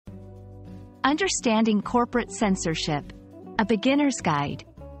Understanding Corporate Censorship, a Beginner's Guide.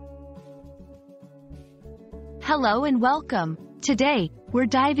 Hello and welcome. Today, we're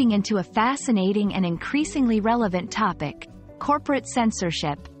diving into a fascinating and increasingly relevant topic, corporate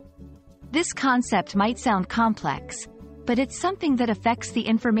censorship. This concept might sound complex, but it's something that affects the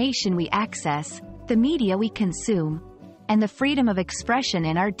information we access, the media we consume, and the freedom of expression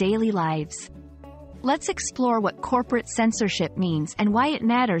in our daily lives. Let's explore what corporate censorship means and why it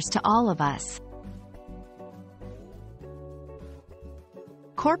matters to all of us.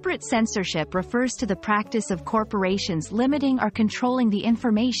 Corporate censorship refers to the practice of corporations limiting or controlling the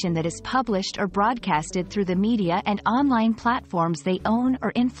information that is published or broadcasted through the media and online platforms they own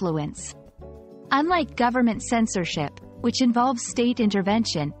or influence. Unlike government censorship, which involves state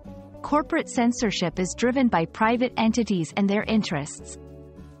intervention, corporate censorship is driven by private entities and their interests.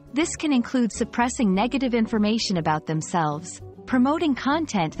 This can include suppressing negative information about themselves, promoting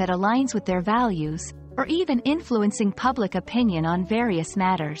content that aligns with their values, or even influencing public opinion on various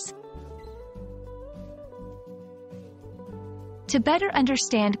matters. To better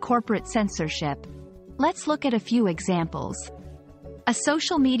understand corporate censorship, let's look at a few examples. A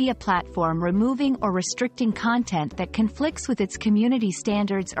social media platform removing or restricting content that conflicts with its community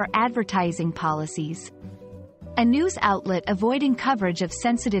standards or advertising policies. A news outlet avoiding coverage of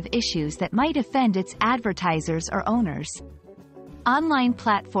sensitive issues that might offend its advertisers or owners. Online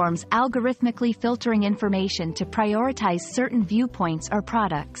platforms algorithmically filtering information to prioritize certain viewpoints or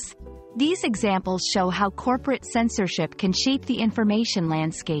products. These examples show how corporate censorship can shape the information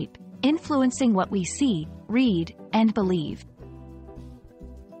landscape, influencing what we see, read, and believe.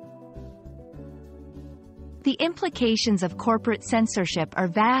 The implications of corporate censorship are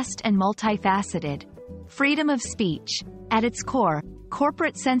vast and multifaceted. Freedom of speech. At its core,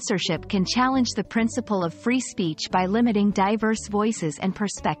 corporate censorship can challenge the principle of free speech by limiting diverse voices and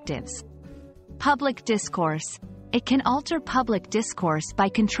perspectives. Public discourse. It can alter public discourse by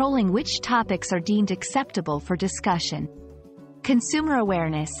controlling which topics are deemed acceptable for discussion. Consumer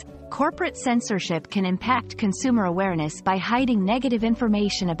awareness. Corporate censorship can impact consumer awareness by hiding negative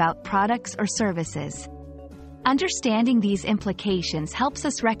information about products or services. Understanding these implications helps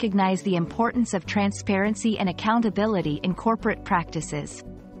us recognize the importance of transparency and accountability in corporate practices.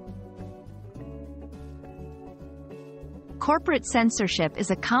 Corporate censorship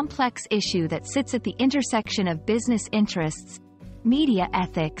is a complex issue that sits at the intersection of business interests, media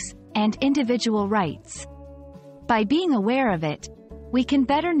ethics, and individual rights. By being aware of it, we can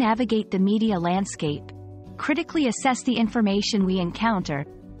better navigate the media landscape, critically assess the information we encounter,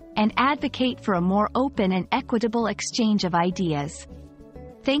 and advocate for a more open and equitable exchange of ideas.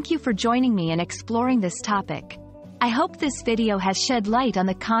 Thank you for joining me in exploring this topic. I hope this video has shed light on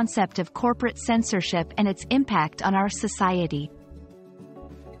the concept of corporate censorship and its impact on our society.